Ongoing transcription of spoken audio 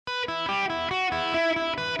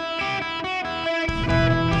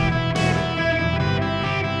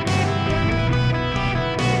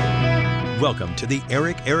Welcome to the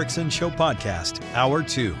Eric Erickson Show Podcast, Hour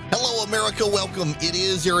 2. Hello, America. Welcome. It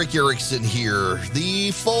is Eric Erickson here. The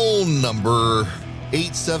phone number,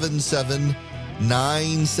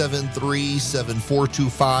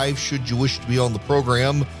 877-973-7425, should you wish to be on the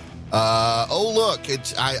program. I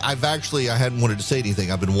hadn't wanted to say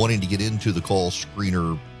anything. I've been wanting to get into the call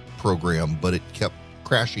screener program, but it kept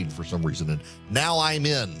crashing for some reason, and now I'm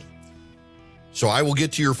in. So I will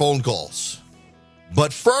get to your phone calls.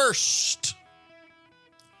 But first,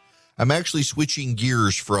 I'm actually switching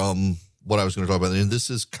gears from what I was going to talk about. And this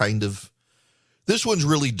one's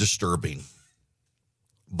really disturbing.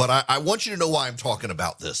 But I want you to know why I'm talking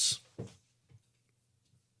about this.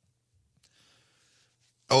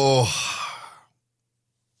 I'm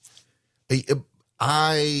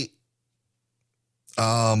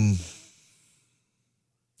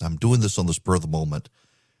doing this on the spur of the moment.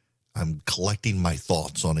 I'm collecting my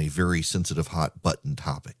thoughts on a very sensitive hot button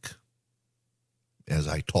topic as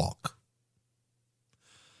I talk.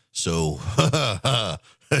 So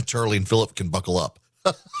Charlie and Philip can buckle up.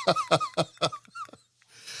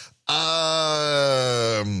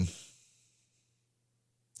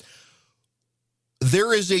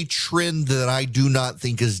 There is a trend that I do not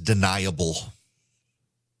think is deniable.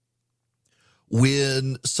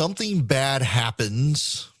 When something bad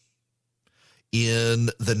happens in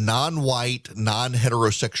the non-white,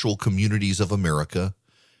 non-heterosexual communities of America,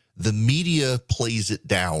 the media plays it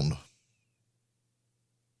down,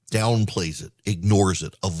 downplays it, ignores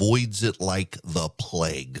it, avoids it like the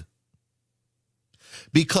plague.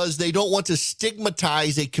 Because they don't want to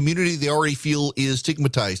stigmatize a community they already feel is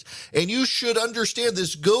stigmatized. And you should understand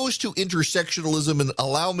this goes to intersectionalism, and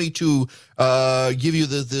allow me to give you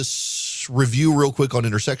this review real quick on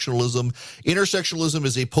intersectionalism. Intersectionalism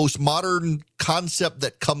is a postmodern concept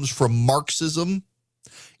that comes from Marxism.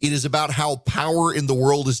 It is about how power in the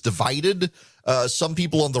world is divided. Some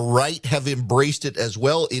people on the right have embraced it as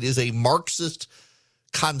well. It is a Marxist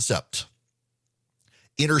concept.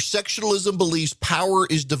 Intersectionalism believes power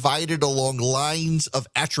is divided along lines of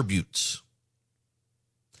attributes.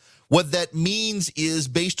 What that means is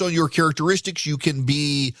based on your characteristics, you can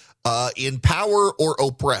be in power or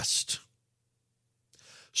oppressed.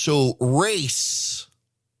 So race,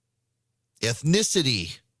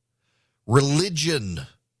 ethnicity, religion,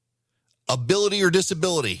 ability or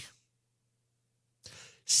disability,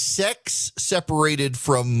 sex separated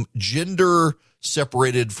from gender,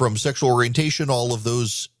 separated from sexual orientation, all of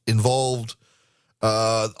those involved,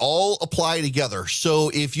 all apply together. So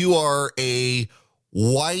if you are a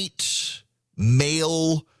white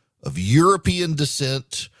male of European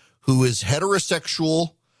descent who is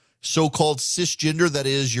heterosexual, so-called cisgender, that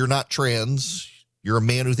is, you're not trans, you're a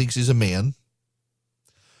man who thinks he's a man,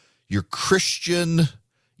 you're Christian,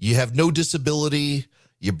 you have no disability,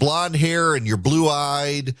 you're blonde hair and you're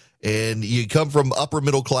blue-eyed, and you come from upper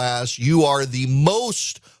middle class, you are the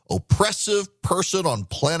most oppressive person on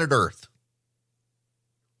planet Earth.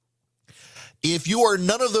 If you are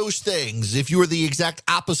none of those things, if you are the exact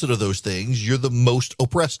opposite of those things, you're the most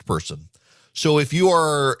oppressed person. So if you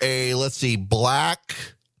are a, let's see, black,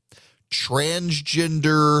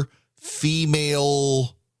 transgender,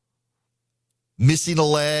 female, missing a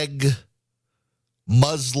leg,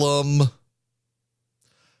 Muslim,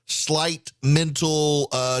 slight mental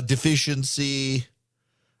deficiency,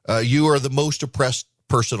 you are the most oppressed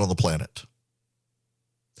person on the planet.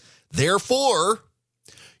 Therefore,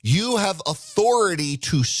 you have authority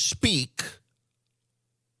to speak,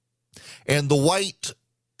 and the white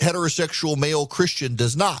heterosexual male Christian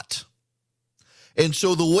does not. And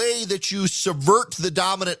so the way that you subvert the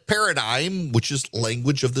dominant paradigm, which is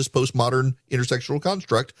language of this postmodern intersectional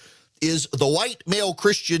construct, is the white male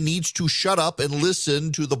Christian needs to shut up and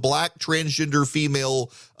listen to the black transgender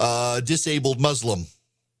female disabled Muslim.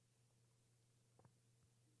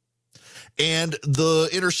 And the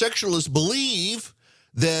intersectionalists believe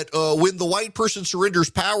that when the white person surrenders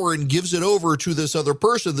power and gives it over to this other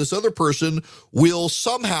person will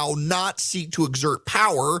somehow not seek to exert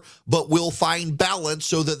power, but will find balance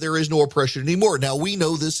so that there is no oppression anymore. Now, we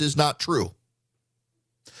know this is not true.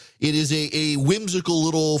 It is a whimsical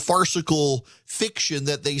little farcical fiction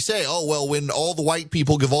that they say, oh, well, when all the white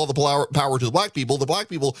people give all the power to the black people,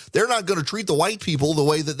 they're not going to treat the white people the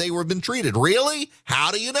way that they were been treated. Really?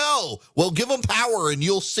 How do you know? Well, give them power and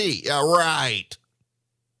you'll see. Yeah, right.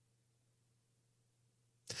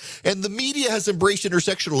 And the media has embraced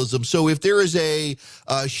intersectionalism. So if there is a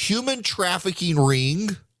human trafficking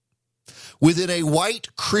ring within a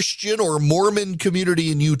white Christian or Mormon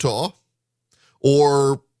community in Utah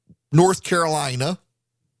or North Carolina,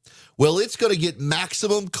 Well, it's going to get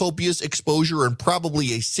maximum copious exposure and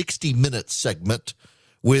probably a 60-minute segment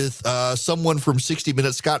with someone from 60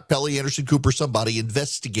 Minutes, Scott Pelley, Anderson Cooper, somebody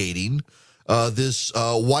investigating this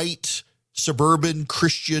white suburban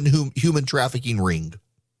Christian human trafficking ring.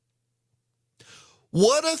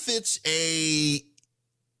 What if it's a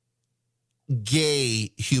gay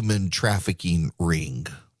human trafficking ring?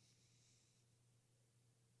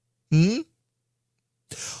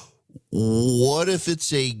 What if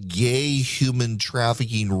it's a gay human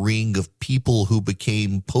trafficking ring of people who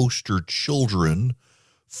became poster children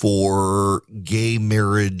for gay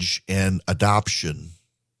marriage and adoption?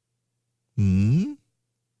 The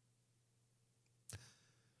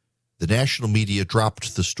national media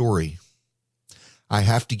dropped the story. I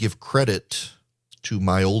have to give credit to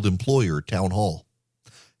my old employer, Town Hall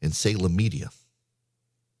and Salem Media.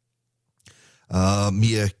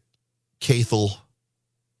 Mia Cathel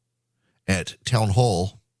at Town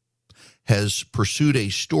Hall has pursued a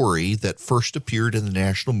story that first appeared in the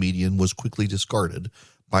national media and was quickly discarded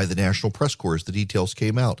by the National Press Corps as the details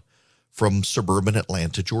came out from suburban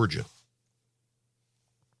Atlanta, Georgia.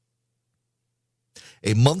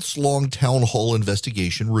 A months-long Town Hall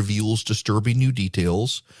investigation reveals disturbing new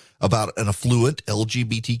details about an affluent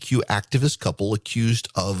LGBTQ activist couple accused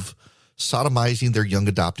of sodomizing their young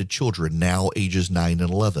adopted children, now ages 9 and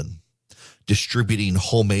 11, distributing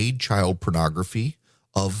homemade child pornography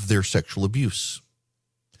of their sexual abuse.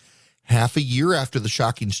 Half a year after the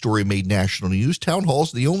shocking story made national news, Town Hall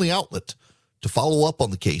is the only outlet to follow up on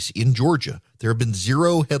the case in Georgia. There have been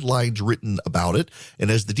 0 headlines written about it,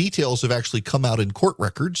 and as the details have actually come out in court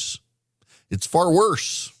records, it's far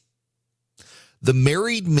worse. The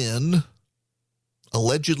married men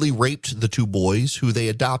allegedly raped the 2 boys who they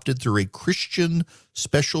adopted through a Christian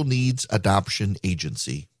special needs adoption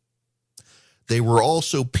agency. They were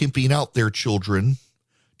also pimping out their children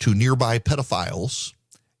to nearby pedophiles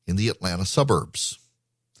in the Atlanta suburbs.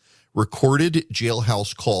 Recorded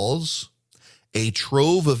jailhouse calls, a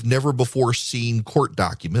trove of never-before-seen court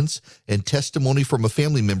documents, and testimony from a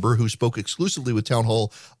family member who spoke exclusively with Town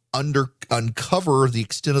Hall uncover the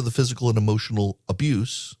extent of the physical and emotional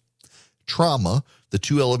abuse, trauma the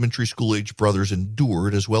 2 elementary school-age brothers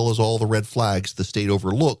endured, as well as all the red flags the state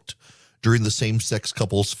overlooked during the same-sex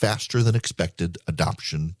couple's faster-than-expected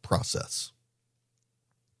adoption process.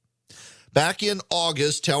 Back in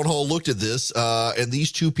August, Town Hall looked at this, and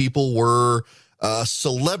these 2 people were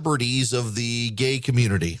celebrities of the gay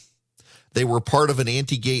community. They were part of an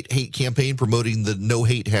anti-gay hate campaign promoting the no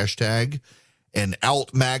hate hashtag, and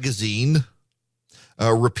Out magazine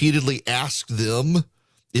repeatedly asked them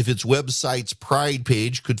if its website's Pride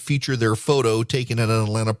page could feature their photo taken at an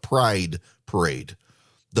Atlanta Pride parade.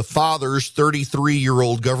 The fathers,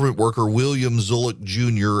 33-year-old government worker William Zulick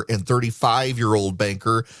Jr. and 35-year-old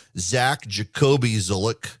banker Zach Jacoby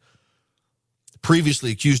Zulick,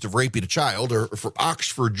 previously accused of raping a child, are from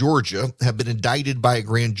Oxford, Georgia, have been indicted by a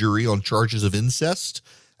grand jury on charges of incest,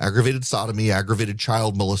 aggravated sodomy, aggravated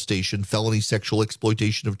child molestation, felony sexual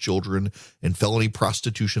exploitation of children, and felony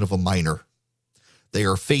prostitution of a minor. They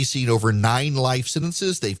are facing over 9 life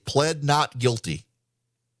sentences. They've pled not guilty.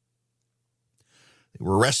 They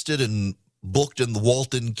were arrested and booked in the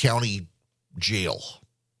Walton County Jail.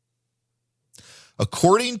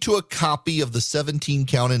 According to a copy of the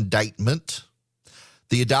 17-count indictment,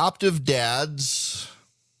 the adoptive dads,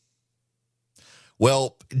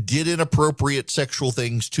 did inappropriate sexual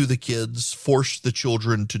things to the kids, forced the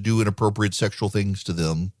children to do inappropriate sexual things to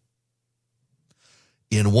them.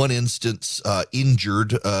 In one instance,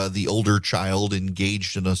 injured the older child,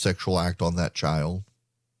 engaged in a sexual act on that child.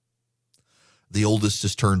 The oldest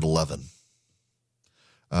has turned 11.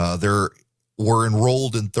 They were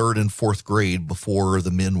enrolled in 3rd and 4th grade before the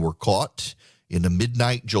men were caught in a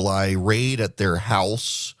midnight July raid at their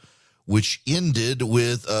house, which ended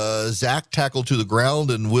with Zach tackled to the ground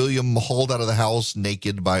and William hauled out of the house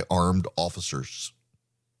naked by armed officers.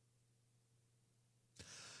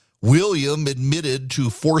 William admitted to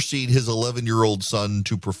forcing his 11-year-old son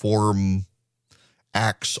to perform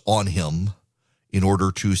acts on him in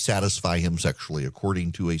order to satisfy him sexually,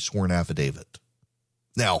 according to a sworn affidavit.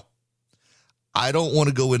 Now, I don't want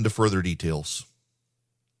to go into further details.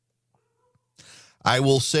 I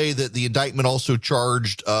will say that the indictment also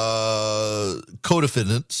charged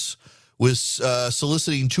co-defendants with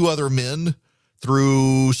soliciting 2 other men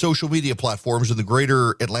through social media platforms in the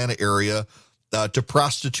greater Atlanta area to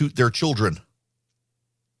prostitute their children.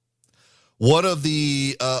 One of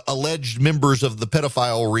the alleged members of the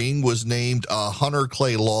pedophile ring was named Hunter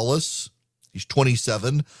Clay Lawless. He's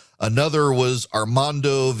 27. Another was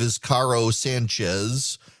Armando Vizcarro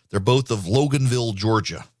Sanchez. They're both of Loganville,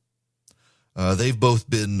 Georgia. They've both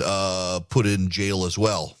been put in jail as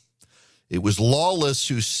well. It was Lawless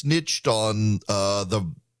who snitched on the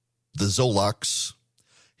Zolox.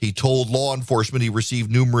 He told law enforcement he received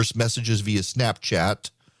numerous messages via Snapchat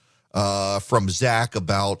from Zach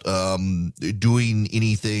about doing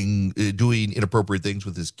inappropriate things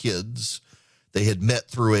with his kids. They had met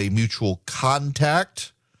through a mutual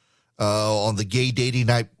contact on the gay dating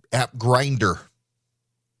app Grindr.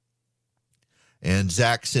 And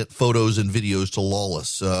Zach sent photos and videos to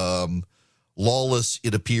Lawless. Lawless,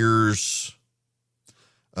 it appears,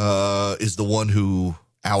 is the one who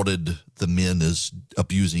outed the men as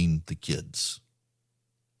abusing the kids.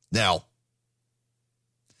 Now,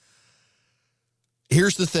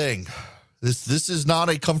 here's the thing. This is not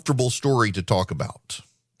a comfortable story to talk about.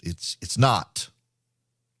 It's not.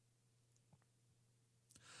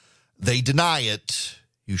 They deny it.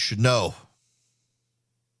 You should know.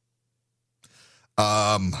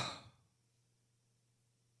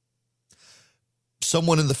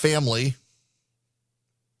 Someone in the family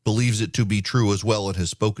believes it to be true as well and has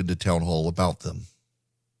spoken to Town Hall about them.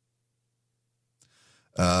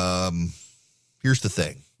 Here's the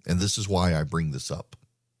thing, and this is why I bring this up.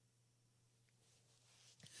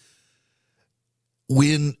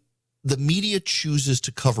 When the media chooses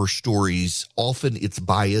to cover stories, often its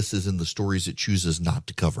bias is in the stories it chooses not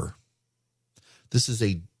to cover. This is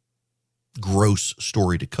a gross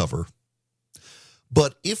story to cover.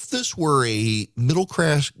 But if this were a middle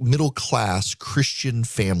class Christian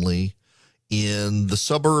family in the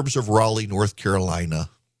suburbs of Raleigh, North Carolina,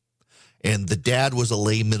 and the dad was a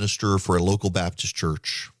lay minister for a local Baptist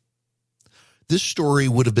church, this story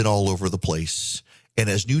would have been all over the place. And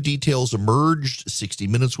as new details emerged, 60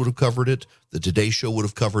 Minutes would have covered it, the Today Show would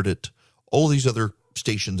have covered it, all these other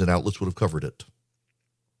stations and outlets would have covered it.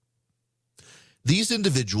 These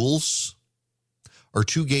individuals are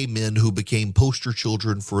two gay men who became poster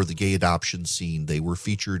children for the gay adoption scene. They were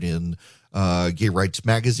featured in gay rights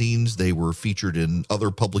magazines. They were featured in other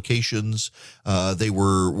publications. They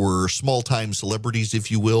were small-time celebrities, if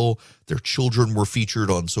you will. Their children were featured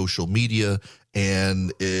on social media.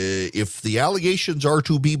 And if the allegations are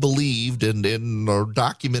to be believed and are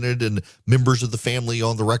documented and members of the family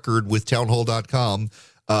on the record with townhall.com,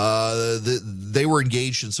 they were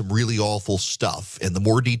engaged in some really awful stuff. And the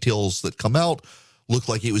more details that come out, looked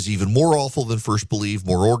like it was even more awful than first believed,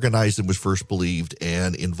 more organized than was first believed,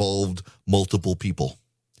 and involved multiple people.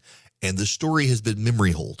 And the story has been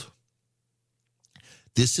memory hold.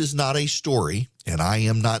 This is not a story, and I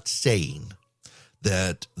am not saying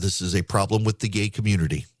that this is a problem with the gay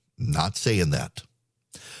community. I'm not saying that.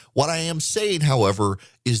 What I am saying, however,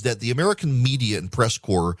 is that the American media and press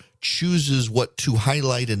corps chooses what to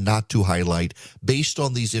highlight and not to highlight based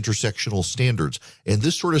on these intersectional standards. And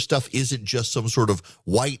this sort of stuff isn't just some sort of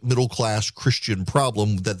white middle-class Christian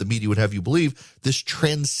problem that the media would have you believe. This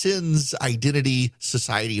transcends identity,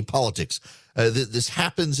 society, and politics. This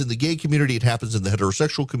happens in the gay community. It happens in the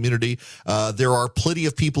heterosexual community. There are plenty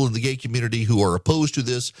of people in the gay community who are opposed to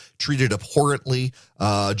this, treated abhorrently,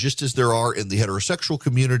 just as there are in the heterosexual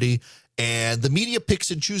community. And the media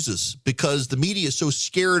picks and chooses because the media is so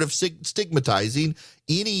scared of stigmatizing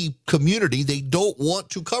any community, they don't want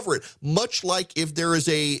to cover it. Much like if there is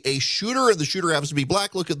a shooter and the shooter happens to be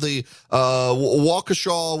black, look at the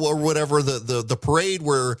Waukesha or whatever, the parade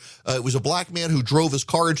where it was a black man who drove his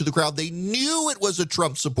car into the crowd. They knew it was a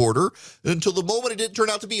Trump supporter until the moment it didn't turn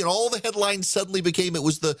out to be, and all the headlines suddenly became it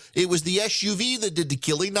was the SUV that did the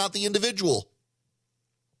killing, not the individual.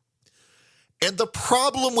 And the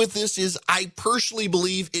problem with this is I personally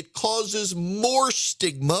believe it causes more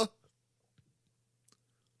stigma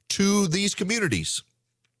to these communities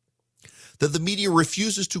that the media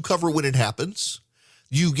refuses to cover when it happens.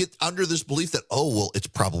 You get under this belief that, oh, well, it's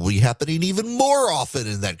probably happening even more often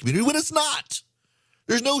in that community when it's not.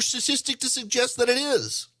 There's no statistic to suggest that it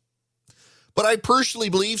is. But I personally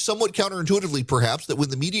believe, somewhat counterintuitively perhaps, that when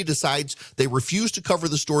the media decides they refuse to cover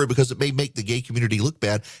the story because it may make the gay community look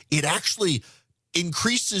bad, it actually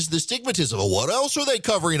increases the stigmatism. Well, what else are they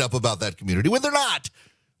covering up about that community when they're not?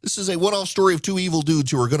 This is a one-off story of two evil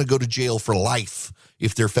dudes who are going to go to jail for life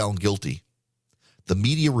if they're found guilty. The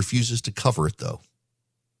media refuses to cover it, though,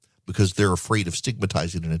 because they're afraid of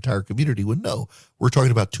stigmatizing an entire community when, no, we're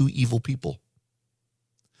talking about two evil people.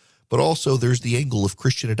 But also there's the angle of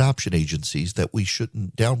Christian adoption agencies that we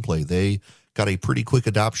shouldn't downplay. They got a pretty quick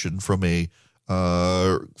adoption from a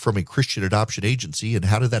Christian adoption agency. And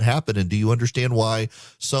how did that happen? And do you understand why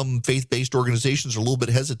some faith-based organizations are a little bit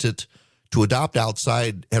hesitant to adopt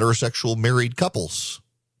outside heterosexual married couples?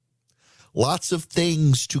 Lots of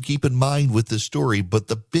things to keep in mind with this story, but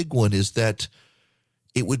the big one is that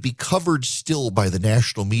it would be covered still by the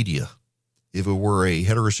national media if it were a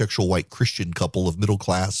heterosexual white Christian couple of middle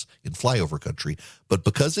class in flyover country. But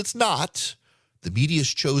because it's not, the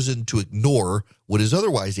media's chosen to ignore what is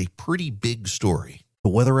otherwise a pretty big story. The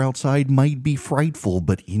weather outside might be frightful,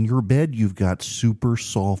 but in your bed, you've got super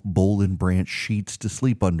soft Boll and Branch sheets to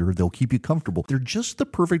sleep under. They'll keep you comfortable. They're just the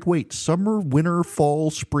perfect weight. Summer, winter, fall,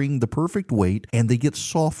 spring, the perfect weight, and they get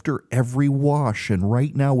softer every wash. And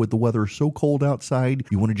right now, with the weather so cold outside,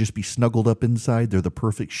 you want to just be snuggled up inside. They're the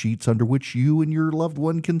perfect sheets under which you and your loved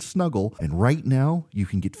one can snuggle. And right now, you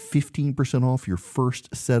can get 15% off your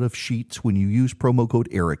first set of sheets when you use promo code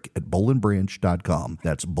ERIC at bollandbranch.com.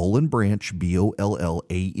 That's Boll and Branch, BOLLAND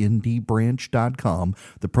branch.com.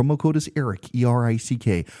 The promo code is ERIC,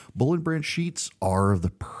 ERICK. Boll and Branch sheets are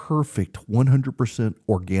the perfect 100%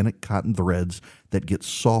 organic cotton threads that get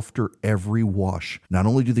softer every wash. Not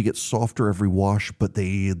only do they get softer every wash, but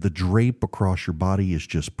the drape across your body is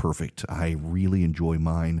just perfect. I really enjoy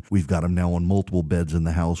mine. We've got them now on multiple beds in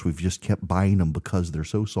the house. We've just kept buying them because they're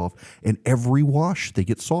so soft. And every wash, they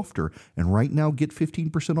get softer. And right now, get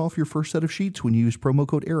 15% off your first set of sheets when you use promo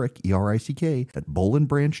code ERIC, ERICK, at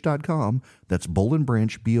bollandbranch.com. That's Boll and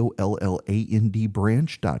Branch, BOLLAND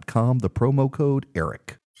branch.com. The promo code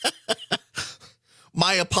ERIC.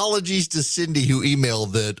 My apologies to Cindy, who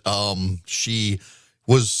emailed that she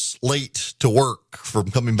was late to work from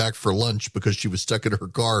coming back for lunch because she was stuck in her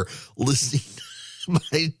car listening to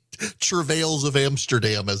my travails of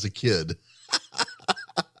Amsterdam as a kid.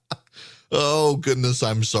 Oh, goodness,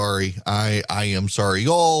 I'm sorry. I am sorry.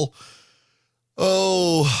 Y'all,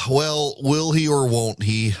 oh, well, will he or won't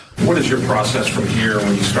he? What is your process from here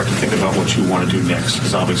when you start to think about what you want to do next?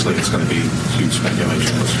 Because obviously it's going to be huge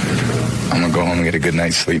speculation. I'm going to go home and get a good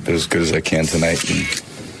night's sleep as good as I can tonight.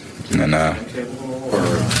 And then, or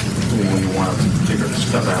when you want to take a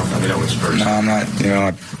step out? I mean, that was first. No, I'm not,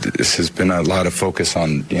 this has been a lot of focus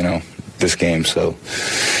on, this game. So,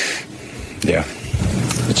 yeah,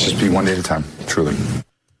 let's just be one day at a time, truly.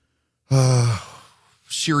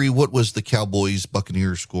 Siri, what was the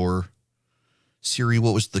Cowboys-Buccaneers score? Siri,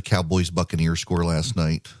 what was the Cowboys-Buccaneers score last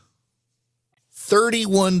night?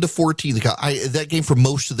 31-14. That game for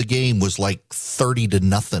most of the game was like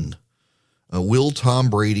 30-0. Will Tom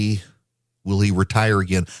Brady, will he retire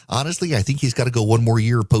again? Honestly, I think he's got to go one more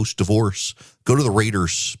year post-divorce. Go to the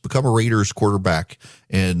Raiders, become a Raiders quarterback,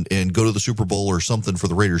 and go to the Super Bowl or something for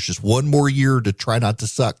the Raiders. Just one more year to try not to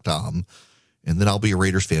suck, Tom. And then I'll be a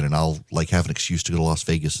Raiders fan, and I'll have an excuse to go to Las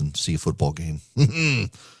Vegas and see a football game.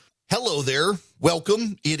 Hello there.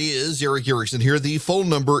 Welcome. It is Eric Erickson here. The phone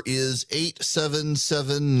number is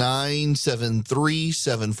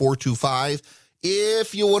 877-973-7425.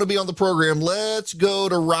 If you want to be on the program, let's go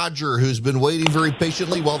to Roger, who's been waiting very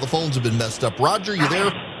patiently while the phones have been messed up. Roger, you there?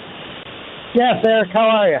 Yes, Eric. How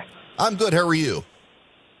are you? I'm good. How are you?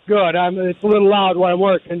 Good. It's a little loud while I'm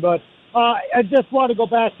working, but I just want to go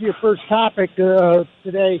back to your first topic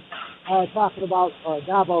today, talking about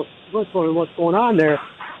Davos, Switzerland, and what's going on there.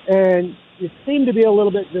 And you seem to be a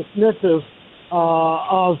little bit dismissive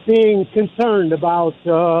of being concerned about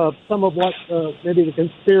some of what maybe the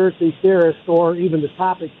conspiracy theorists or even the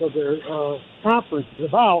topics of their conference is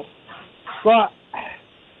about. But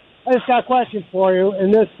I just got a question for you,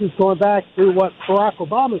 and this is going back to what Barack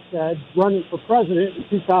Obama said running for president in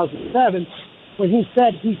 2007, when he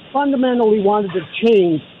said he fundamentally wanted to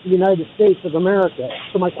change the United States of America.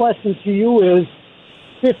 So my question to you is,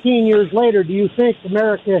 15 years later, do you think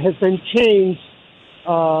America has been changed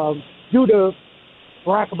due to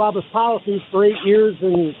Barack Obama's policies for 8 years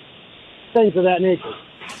and things of that nature?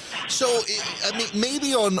 So, I mean,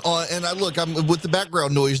 maybe I'm with the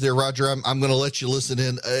background noise there, Roger. I'm going to let you listen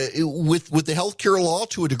in. With the healthcare law,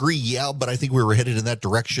 to a degree, yeah, but I think we were headed in that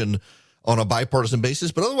direction on a bipartisan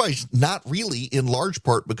basis. But otherwise, not really, in large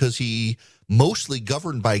part because he mostly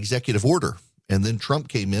governed by executive order, and then Trump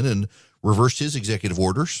came in and reversed his executive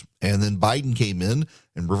orders, and then Biden came in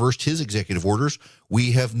and reversed his executive orders.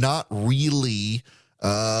 We have not really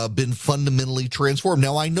been fundamentally transformed.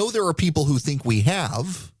 Now, I know there are people who think we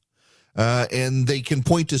have, and they can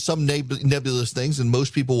point to some nebulous things, and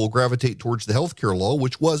most people will gravitate towards the healthcare law,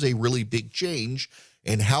 which was a really big change.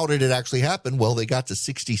 And how did it actually happen? Well, they got to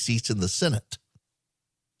 60 seats in the Senate.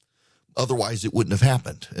 Otherwise, it wouldn't have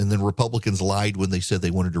happened. And then Republicans lied when they said they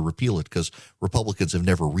wanted to repeal it, because Republicans have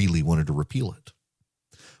never really wanted to repeal it.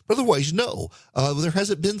 Otherwise, no. There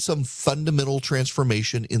hasn't been some fundamental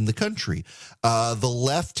transformation in the country. The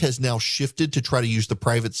left has now shifted to try to use the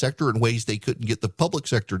private sector in ways they couldn't get the public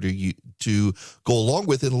sector to go along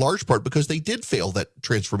with, in large part because they did fail that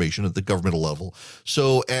transformation at the governmental level.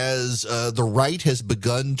 So as the right has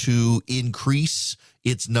begun to increase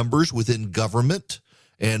its numbers within government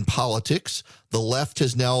and politics, the left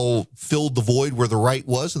has now filled the void where the right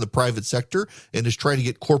was in the private sector and is trying to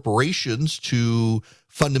get corporations to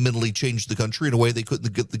fundamentally change the country in a way they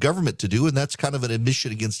couldn't get the government to do. And that's kind of an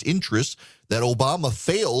admission against interest that Obama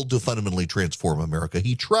failed to fundamentally transform America.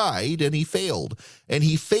 He tried and he failed. And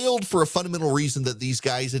he failed for a fundamental reason that these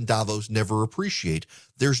guys in Davos never appreciate.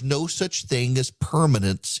 There's no such thing as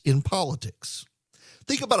permanence in politics.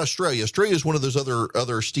 Think about Australia. Australia is one of those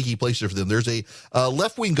other sticky places for them. There's a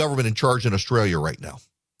left-wing government in charge in Australia right now.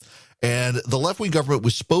 And the left-wing government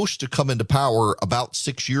was supposed to come into power about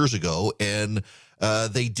 6 years ago, and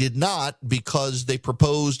they did not because they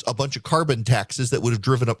proposed a bunch of carbon taxes that would have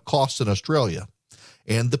driven up costs in Australia,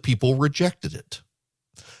 and the people rejected it.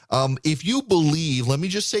 If you believe, let me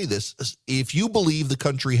just say this, if you believe the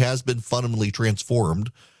country has been fundamentally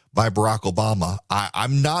transformed by Barack Obama,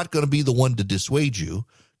 I'm not going to be the one to dissuade you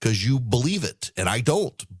because you believe it, and I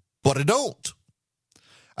don't, but I don't.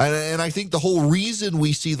 And I think the whole reason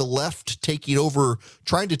we see the left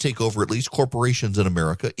trying to take over at least corporations in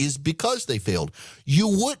America is because they failed. You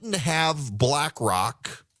wouldn't have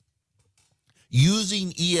BlackRock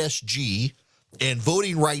using ESG and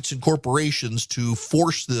voting rights in corporations to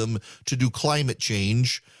force them to do climate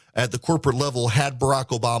change at the corporate level had Barack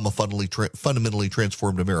Obama fundamentally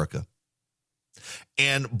transformed America.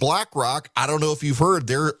 And BlackRock, I don't know if you've heard,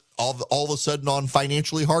 they're all of a sudden on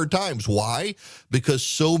financially hard times. Why? Because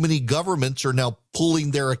so many governments are now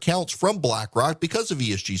pulling their accounts from BlackRock because of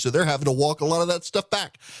ESG. So they're having to walk a lot of that stuff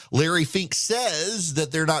back. Larry Fink says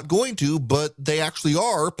that they're not going to, but they actually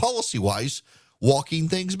are, policy-wise, walking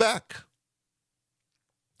things back.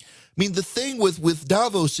 I mean, the thing with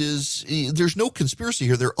Davos is there's no conspiracy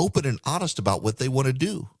here. They're open and honest about what they want to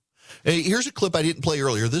do. Hey, here's a clip I didn't play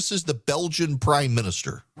earlier. This is the Belgian Prime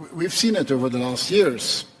Minister. We've seen it over the last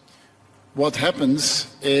years. What happens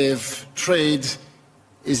if trade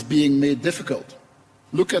is being made difficult?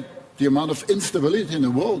 Look at the amount of instability in the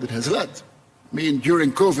world it has led. I mean,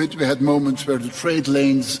 during COVID, we had moments where the trade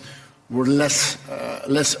lanes were less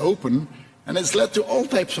open, and it's led to all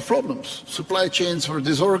types of problems. Supply chains were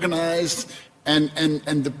disorganized, and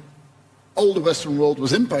all the Western world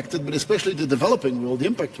was impacted, but especially the developing world, the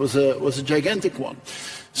impact was a gigantic one.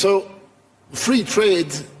 So free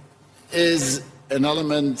trade is an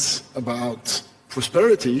element about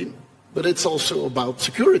prosperity, but it's also about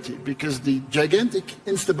security, because the gigantic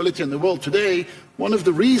instability in the world today, one of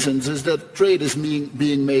the reasons is that trade is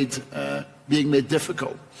being made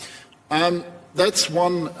difficult. That's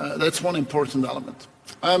one important element.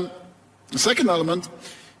 The second element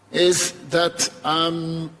is that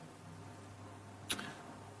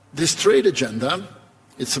this trade agenda,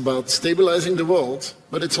 it's about stabilizing the world,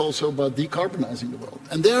 but it's also about decarbonizing the world.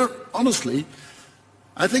 And there, honestly,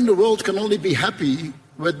 I think the world can only be happy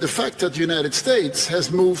with the fact that the United States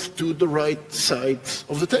has moved to the right side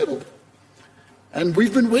of the table. And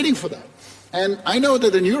we've been waiting for that. And I know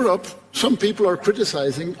that in Europe, some people are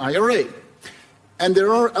criticizing IRA. And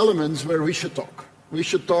there are elements where we should talk. We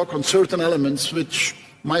should talk on certain elements which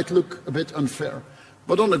might look a bit unfair.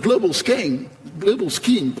 But on a global scheme,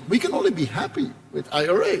 we can only be happy with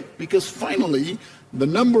IRA, because finally, the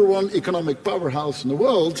number one economic powerhouse in the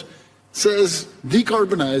world says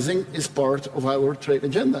decarbonizing is part of our trade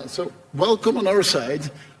agenda. So welcome on our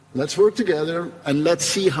side. Let's work together and let's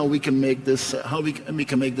see how we can make this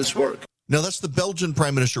work. Now, that's the Belgian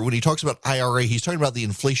Prime Minister. When he talks about IRA, he's talking about the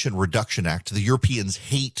Inflation Reduction Act. The Europeans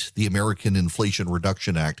hate the American Inflation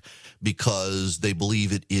Reduction Act because they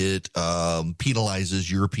believe it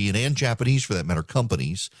penalizes European and Japanese, for that matter,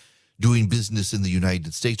 companies doing business in the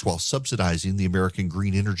United States while subsidizing the American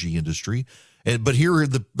green energy industry. But here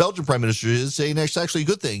the Belgian Prime Minister is saying it's actually a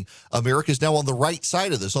good thing. America is now on the right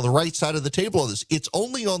side of this, on the right side of the table on this. It's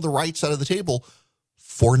only on the right side of the table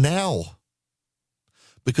for now,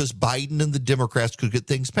 because Biden and the Democrats could get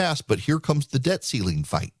things passed. But here comes the debt ceiling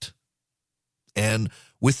fight. And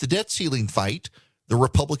with the debt ceiling fight, the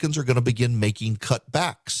Republicans are going to begin making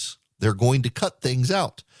cutbacks. They're going to cut things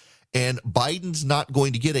out. And Biden's not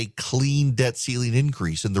going to get a clean debt ceiling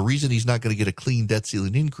increase. And the reason he's not going to get a clean debt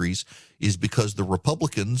ceiling increase is because the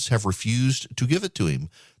Republicans have refused to give it to him.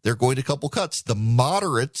 They're going to couple cuts. The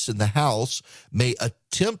moderates in the House may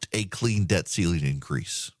attempt a clean debt ceiling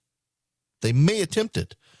increase. They may attempt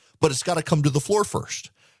it, but it's got to come to the floor first.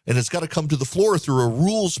 And it's got to come to the floor through a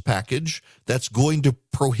rules package that's going to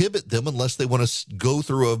prohibit them unless they want to go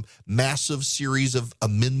through a massive series of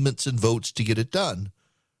amendments and votes to get it done.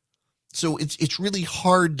 So it's really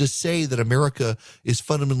hard to say that America is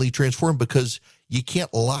fundamentally transformed because you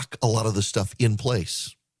can't lock a lot of the stuff in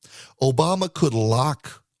place. Obama could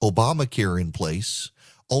lock Obamacare in place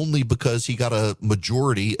only because he got a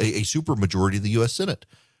majority, a supermajority in the U.S. Senate.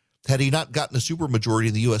 Had he not gotten a supermajority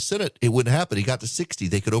in the U.S. Senate, it wouldn't happen. He got to 60.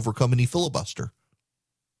 They could overcome any filibuster.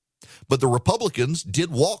 But the Republicans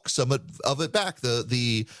did walk some of it back,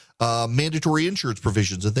 the mandatory insurance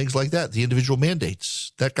provisions and things like that, the individual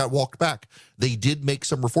mandates, that got walked back. They did make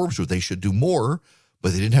some reforms to it. They should do more,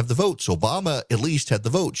 but they didn't have the votes. Obama at least had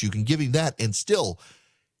the votes. You can give him that, and still,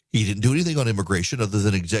 he didn't do anything on immigration other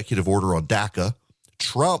than executive order on DACA.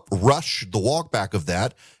 Trump rushed the walkback of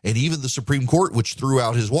that, and even the Supreme Court, which threw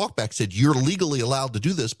out his walkback, said you're legally allowed to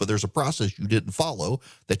do this, but there's a process you didn't follow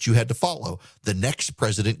that you had to follow. The next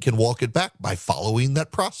president can walk it back by following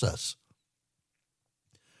that process.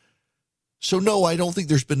 So no, I don't think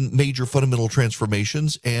there's been major fundamental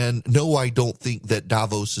transformations, and no, I don't think that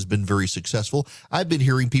Davos has been very successful. I've been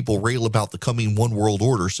hearing people rail about the coming one world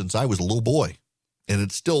order since I was a little boy, and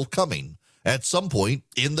it's still coming. At some point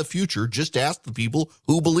in the future, just ask the people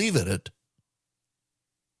who believe in it.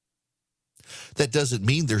 That doesn't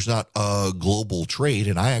mean there's not a global trade,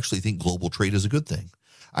 and I actually think global trade is a good thing.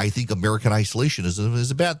 I think American isolationism is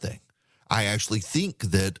a bad thing. I actually think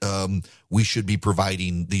that we should be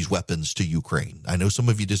providing these weapons to Ukraine. I know some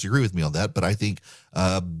of you disagree with me on that, but I think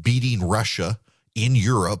beating Russia in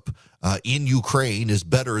Europe, in Ukraine, is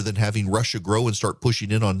better than having Russia grow and start pushing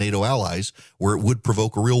in on NATO allies where it would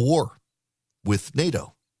provoke a real war with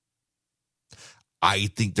NATO. I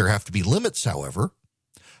think there have to be limits, however.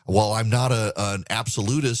 While I'm not an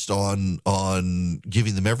absolutist on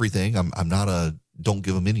giving them everything, I'm not a don't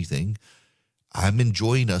give them anything. I'm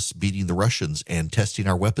enjoying us beating the Russians and testing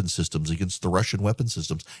our weapon systems against the Russian weapon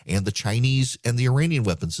systems and the Chinese and the Iranian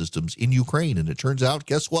weapon systems in Ukraine. And it turns out,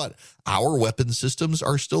 guess what? Our weapon systems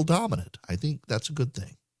are still dominant. I think that's a good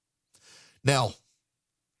thing. Now,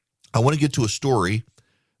 I want to get to a story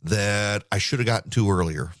that I should have gotten to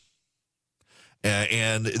earlier.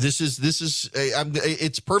 And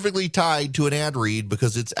it's perfectly tied to an ad read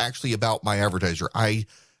because it's actually about my advertiser. I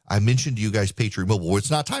mentioned to you guys Patriot Mobile. It's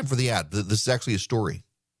not time for the ad. This is actually a story.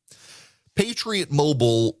 Patriot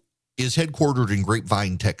Mobile is headquartered in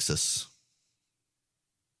Grapevine, Texas.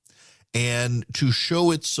 And to show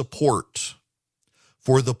its support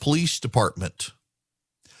for the police department,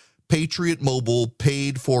 Patriot Mobile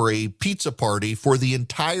paid for a pizza party for the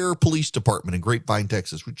entire police department in Grapevine,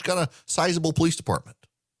 Texas, which got a sizable police department.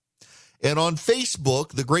 And on Facebook,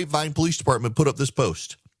 the Grapevine Police Department put up this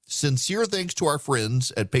post. Sincere thanks to our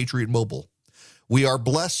friends at Patriot Mobile. We are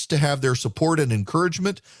blessed to have their support and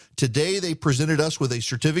encouragement. Today, they presented us with a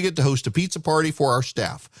certificate to host a pizza party for our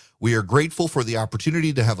staff. We are grateful for the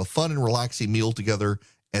opportunity to have a fun and relaxing meal together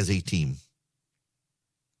as a team.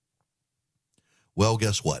 Well,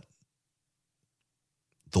 guess what?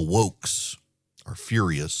 The wokes are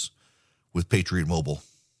furious with Patriot Mobile.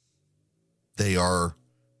 They are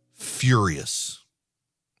furious.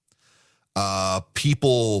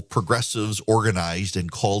 People, progressives, organized and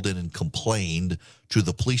called in and complained to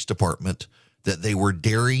the police department that they were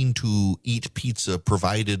daring to eat pizza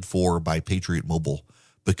provided for by Patriot Mobile,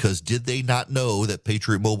 because did they not know that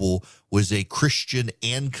Patriot Mobile was a Christian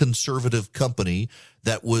and conservative company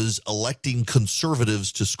that was electing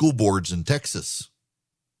conservatives to school boards in Texas?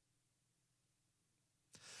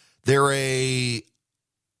 They're a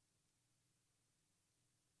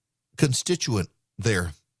constituent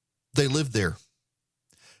there. They lived there.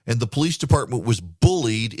 And the police department was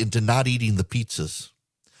bullied into not eating the pizzas.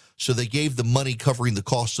 So they gave the money covering the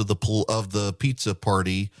cost of the pizza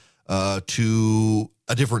party to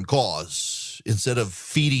a different cause instead of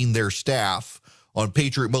feeding their staff on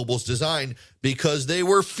Patriot Mobile's design, because they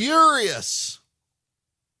were furious.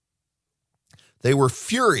 They were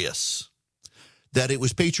furious that it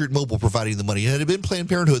was Patriot Mobile providing the money. Had it been Planned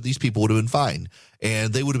Parenthood, these people would have been fine,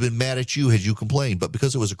 and they would have been mad at you had you complained. But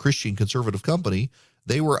because it was a Christian conservative company,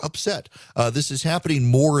 they were upset. This is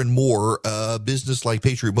happening more and more. Business like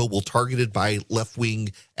Patriot Mobile targeted by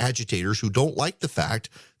left-wing agitators who don't like the fact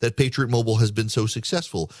that Patriot Mobile has been so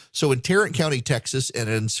successful. So in Tarrant County, Texas, and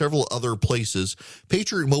in several other places,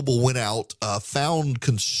 Patriot Mobile went out, found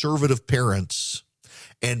conservative parents,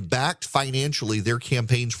 and backed financially their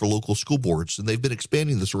campaigns for local school boards. And they've been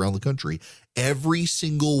expanding this around the country. Every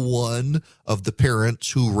single one of the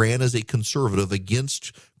parents who ran as a conservative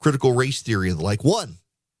against critical race theory and the like won.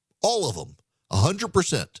 All of them,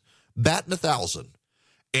 100%, batting 1,000.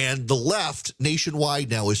 And the left nationwide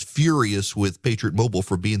now is furious with Patriot Mobile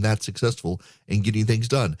for being that successful and getting things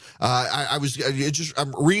dI'm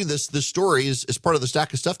reading this story as part of the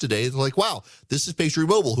stack of stuff today. It's like, wow, this is Patriot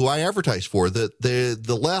Mobile, who I advertise for.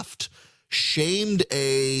 The left shamed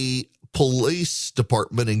a police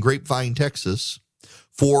department in Grapevine, Texas,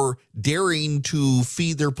 for daring to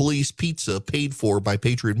feed their police pizza paid for by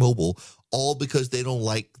Patriot Mobile, all because they don't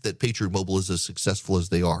like that Patriot Mobile is as successful as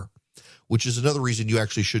they are, which is another reason you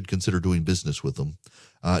actually should consider doing business with them.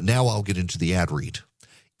 Now I'll get into the ad read.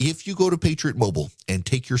 If you go to Patriot Mobile and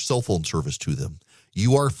take your cell phone service to them,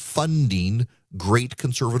 you are funding great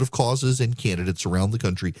conservative causes and candidates around the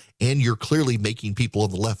country, and you're clearly making people on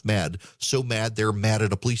the left mad. So mad, they're mad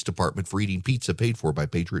at a police department for eating pizza paid for by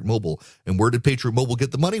Patriot Mobile. And where did Patriot Mobile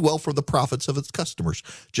get the money? Well, from the profits of its customers,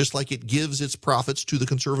 just like it gives its profits to the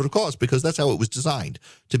conservative cause, because that's how it was designed,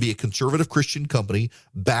 to be a conservative Christian company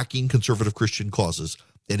backing conservative Christian causes.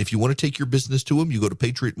 And if you want to take your business to them, you go to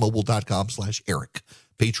patriotmobile.com/Eric,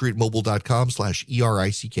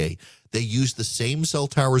 patriotmobile.com/ERICK. They use the same cell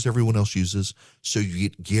towers everyone else uses, so you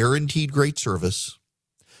get guaranteed great service.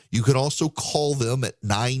 You can also call them at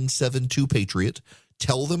 972-PATRIOT.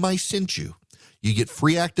 Tell them I sent you. You get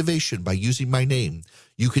free activation by using my name.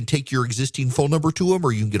 You can take your existing phone number to them,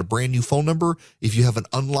 or you can get a brand new phone number. If you have an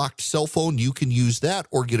unlocked cell phone, you can use that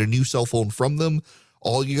or get a new cell phone from them.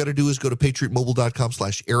 All you got to do is go to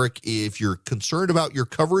patriotmobile.com/Eric. If you're concerned about your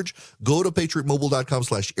coverage, go to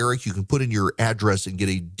patriotmobile.com/Eric. You can put in your address and get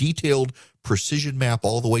a detailed precision map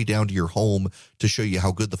all the way down to your home to show you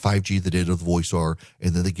how good the 5G, the data, the voice are,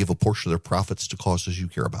 and then they give a portion of their profits to causes you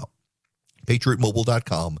care about.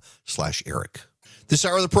 patriotmobile.com/Eric. This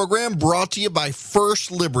hour of the program brought to you by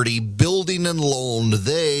First Liberty Building and Loan.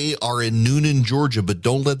 They are in Noonan, Georgia, but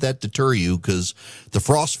don't let that deter you, because the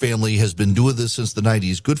Frost family has been doing this since the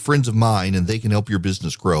 90s. Good friends of mine, and they can help your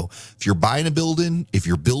business grow. If you're buying a building, if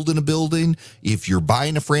you're building a building, if you're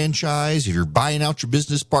buying a franchise, if you're buying out your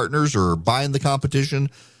business partners or buying the competition,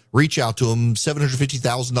 reach out to them.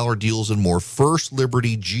 $750,000 deals and more.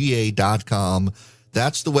 FirstLibertyGA.com.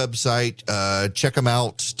 That's the website. Check them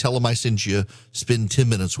out. Tell them I sent you. Spend 10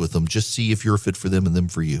 minutes with them. Just see if you're a fit for them and them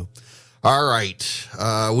for you. All right.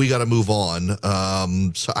 We got to move on.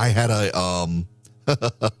 So I had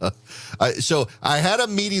a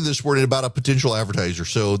meeting this morning about a potential advertiser.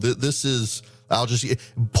 So this is, I'll just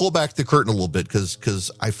pull back the curtain a little bit because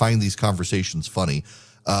I find these conversations funny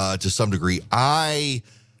to some degree. I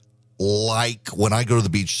like when I go to the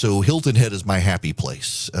beach. So Hilton Head is my happy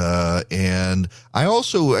place. And I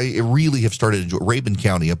really have started enjoying Rabun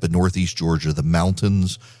County up in Northeast Georgia, the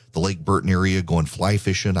mountains, the Lake Burton area, going fly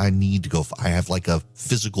fishing. I need to go. I have like a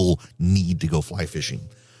physical need to go fly fishing.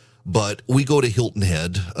 But we go to Hilton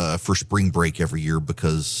Head for spring break every year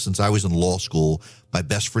because since I was in law school, my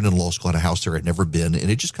best friend in law school had a house there I'd never been. And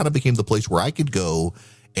it just kind of became the place where I could go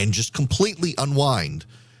and just completely unwind.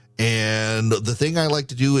 And the thing I like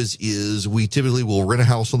to do is we typically will rent a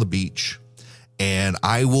house on the beach, and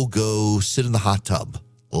I will go sit in the hot tub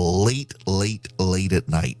late at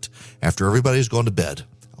night after everybody's gone to bed.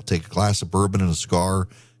 I'll take a glass of bourbon and a cigar,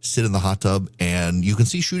 sit in the hot tub, and you can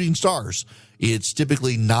see shooting stars. It's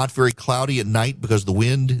typically not very cloudy at night because the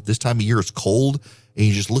wind this time of year is cold, and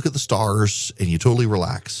you just look at the stars and you totally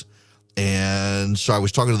relax. And so I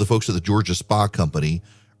was talking to the folks at the Georgia Spa Company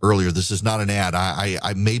earlier. This is not an ad.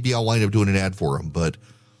 Maybe I'll wind up doing an ad for them, but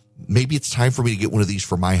maybe it's time for me to get one of these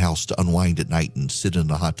for my house to unwind at night and sit in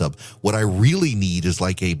the hot tub. What I really need is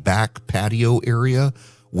like a back patio area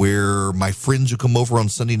where my friends who come over on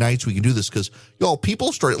Sunday nights, we can do this because, y'all,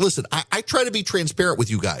 people started, listen, I try to be transparent with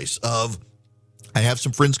you guys. I have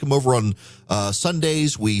some friends come over on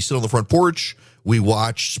Sundays. We sit on the front porch. We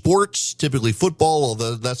watch sports, typically football,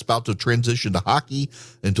 although that's about to transition to hockey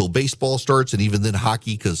until baseball starts, and even then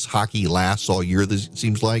hockey, because hockey lasts all year, this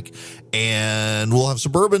seems like. And we'll have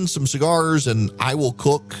some bourbon, some cigars, and I will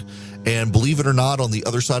cook. And believe it or not, on the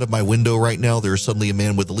other side of my window right now, there's suddenly a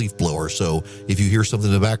man with a leaf blower. So if you hear something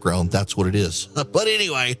in the background, that's what it is. But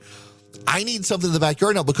anyway, I need something in the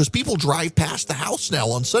backyard now because people drive past the house now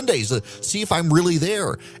on Sundays to see if I'm really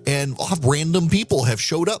there. And random people have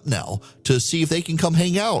showed up now to see if they can come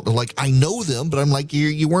hang out. Like, I know them, but I'm like,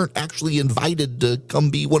 you weren't actually invited to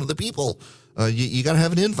come be one of the people. You got to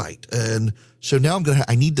have an invite. And so now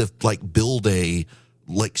I need to like build a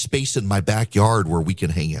like space in my backyard where we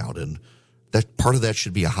can hang out. And that part of that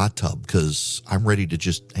should be a hot tub because I'm ready to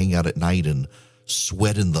just hang out at night and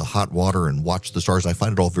sweat in the hot water and watch the stars. I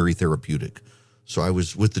find it all very therapeutic. So I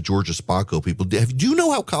was with the Georgia Spaco people. Do you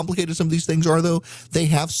know how complicated some of these things are, though? They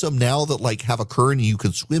have some now that like have a current and you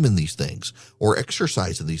can swim in these things or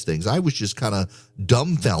exercise in these things. I was just kind of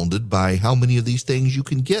dumbfounded by how many of these things you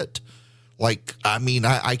can get. Like, I mean,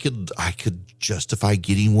 I could justify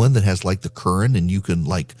getting one that has like the current and you can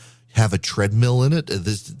like have a treadmill in it.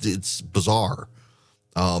 It's bizarre.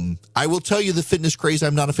 I will tell you the fitness craze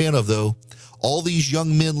I'm not a fan of, though. All these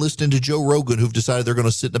young men listening to Joe Rogan who've decided they're going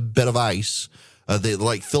to sit in a bed of ice. They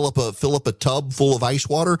like fill up a tub full of ice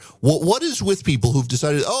water. What is with people who've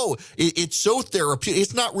decided, it's so therapeutic?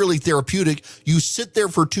 It's not really therapeutic. You sit there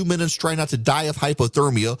for 2 minutes, try not to die of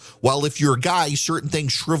hypothermia, while if you're a guy, certain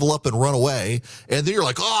things shrivel up and run away. And then you're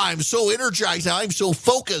like, I'm so energized now. I'm so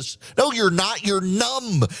focused. No, you're not. You're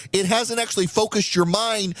numb. It hasn't actually focused your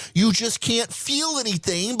mind. You just can't feel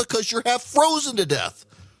anything because you're half frozen to death.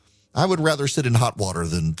 I would rather sit in hot water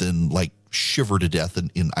than like shiver to death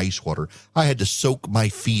in ice water. I had to soak my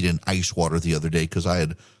feet in ice water the other day because I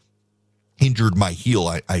had injured my heel.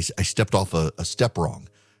 I stepped off a step wrong,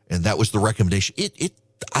 and that was the recommendation.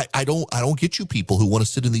 I don't get you people who want to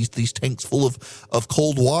sit in these tanks full of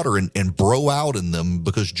cold water and bro out in them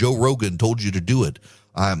because Joe Rogan told you to do it.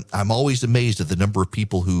 I'm always amazed at the number of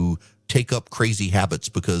people who take up crazy habits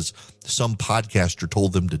because some podcaster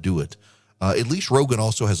told them to do it. At least Rogan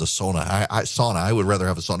also has a sauna. I would rather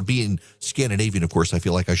have a sauna. Being Scandinavian, of course, I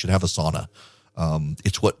feel like I should have a sauna.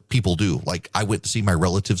 It's what people do. Like, I went to see my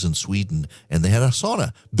relatives in Sweden, and they had a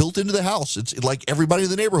sauna built into the house. It's like everybody in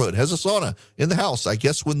the neighborhood has a sauna in the house. I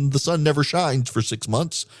guess when the sun never shines for 6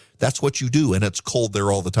 months, that's what you do, and it's cold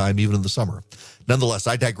there all the time, even in the summer. Nonetheless,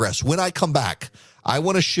 I digress. When I come back, I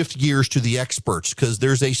want to shift gears to the experts because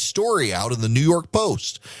there's a story out in the New York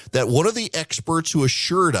Post that one of the experts who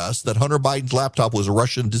assured us that Hunter Biden's laptop was a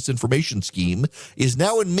Russian disinformation scheme is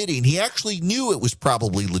now admitting he actually knew it was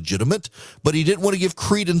probably legitimate, but he didn't want to give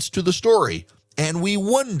credence to the story. And we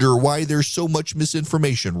wonder why there's so much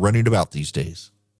misinformation running about these days.